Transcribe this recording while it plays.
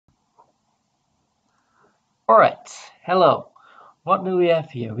Alright, hello. What do we have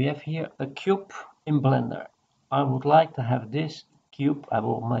here? We have here a cube in Blender. I would like to have this cube. I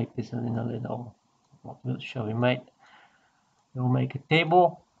will make this in a little, what shall we make? We'll make a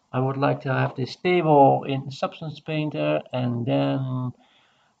table. I would like to have this table in Substance Painter and then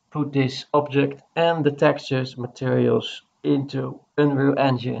put this object and the textures, materials into Unreal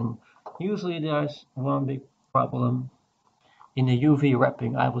Engine. Usually there's one big problem in the UV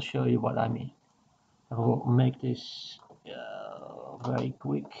wrapping. I will show you what I mean. I will make this very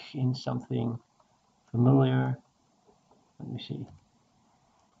quick in something familiar. Let me see.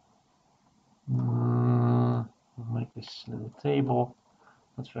 Make this little table.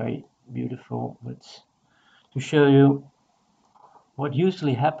 That's very beautiful, but to show you what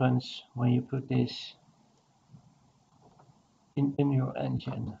usually happens when you put this in your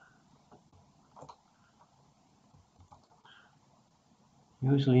engine.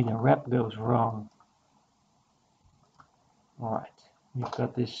 Usually the wrap goes wrong. Alright, we've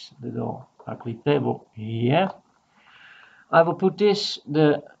got this little ugly table here. I will put this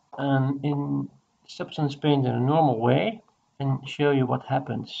in Substance Paint in a normal way and show you what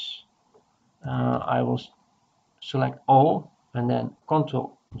happens. I will select all and then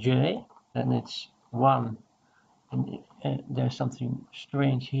Ctrl J, and it's 1. And there's something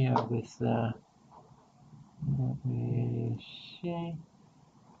strange here with let me see.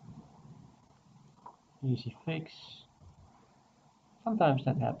 Easy fix. Sometimes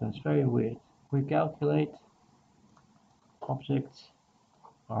that happens, very weird. Recalculate object.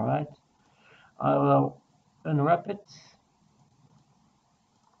 Alright. I will unwrap it.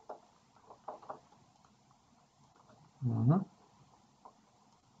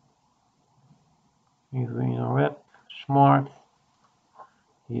 If we unwrap, smart.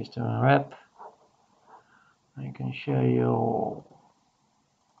 Here's the unwrap. I can show you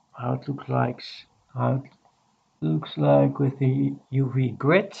how it looks like with the UV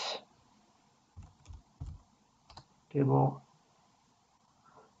grid table.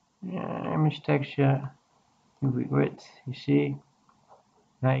 Yeah, image texture, UV grid. You see,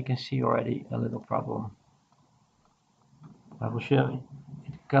 now you can see already a little problem. I will show you.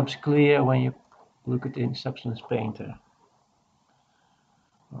 It becomes clear when you look at it in Substance Painter.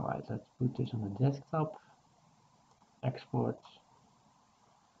 Alright, let's put this on the desktop. Export.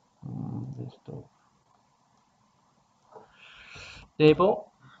 Desktop.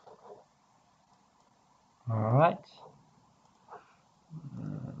 Table. Alright.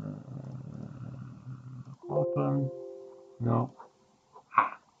 Open. No.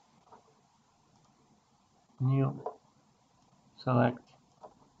 New. Select.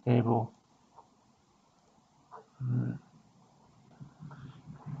 Table.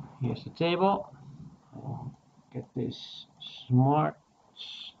 Here's the table. I'll get this more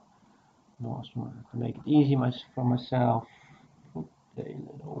smart to make it easy for myself. Put a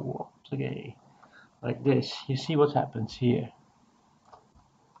little okay, like this. You see what happens here.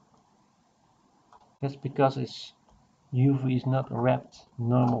 That's because it's UV is not wrapped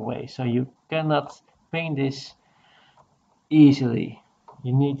normal way, so you cannot paint this easily.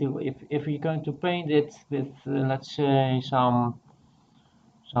 You need to, if you're going to paint it with let's say some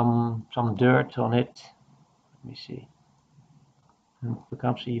dirt on it. Let me see. And it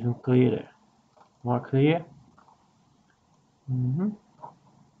becomes even clearer, more clear.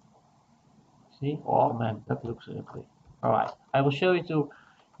 See? Oh man, that looks ugly. Alright, I will show you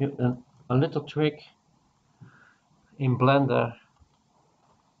a little trick in Blender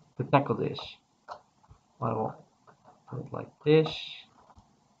to tackle this. I will put it like this.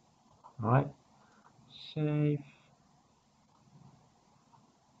 Alright, save.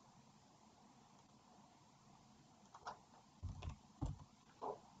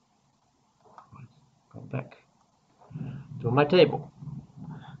 Go back to my table.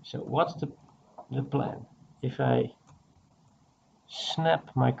 So what's the plan? If I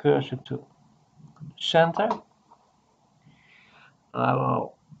snap my cursor to center, I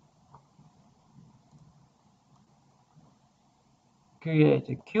will create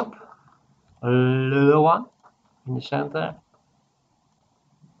a cube, a little one in the center.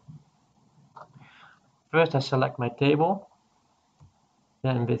 First I select my table,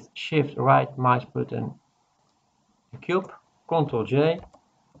 then with Shift right mouse button the cube, Ctrl J.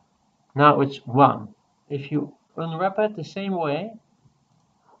 Now it's 1. If you unwrap it the same way,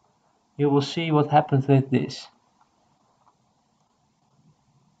 you will see what happens with this.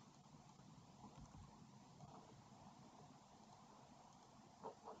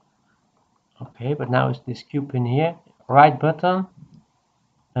 Okay, but now it's this cube in here. Right button,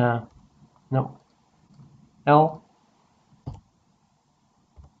 no, L,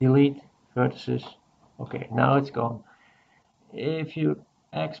 delete vertices, Okay, now it's gone. If you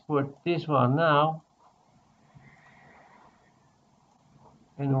export this one now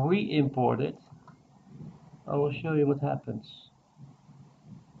and re-import it, I will show you what happens.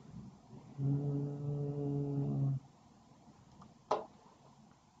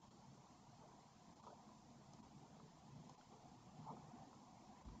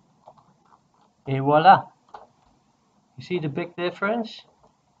 Et voila! You see the big difference?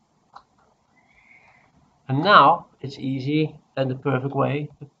 And now it's easy and the perfect way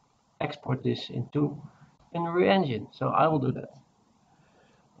to export this into Unreal Engine. So I will do that.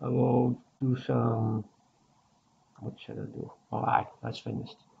 I will do some, what should I do? Alright, that's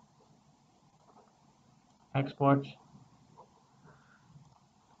finished. Export.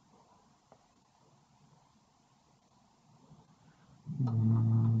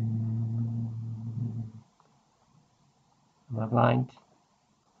 Am I blind?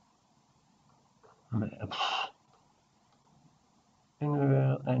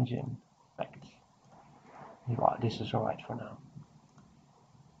 Unreal Engine. Fact. Wow, this is alright for now.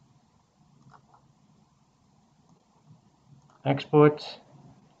 Export.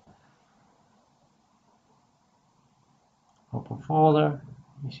 Open folder.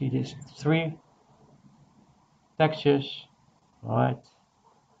 You see these 3 textures. Alright.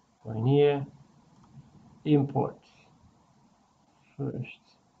 Go in here. Import. First.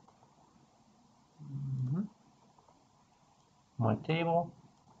 My table.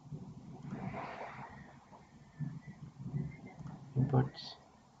 Import.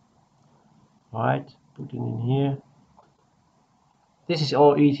 Alright. Put it in here. This is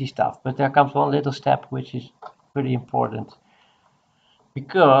all easy stuff, but there comes one little step which is pretty important.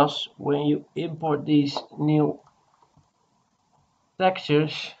 Because when you import these new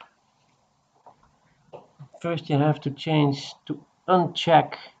textures, first you have to change to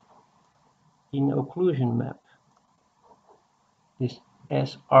uncheck in occlusion map this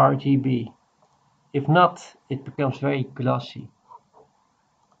sRGB. If not, it becomes very glossy.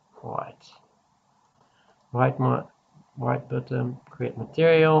 Right button, create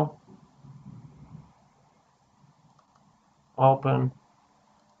material, open,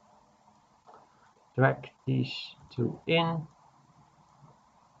 drag these two in.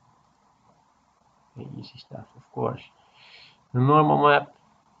 Easy stuff, of course. The normal map,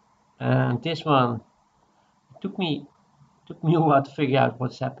 and this one took me a while to figure out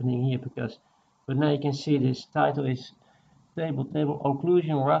what's happening here, but now you can see this title is table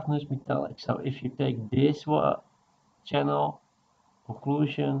occlusion, roughness, metallic. So if you take this one channel,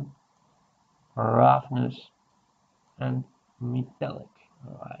 occlusion, roughness, and metallic.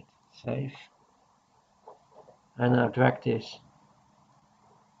 Alright, save. And now drag this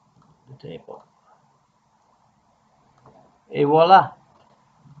to the table. Et voila!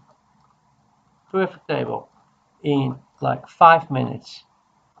 Perfect table in like 5 minutes.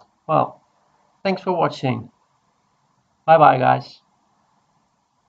 Well, thanks for watching. Bye bye guys.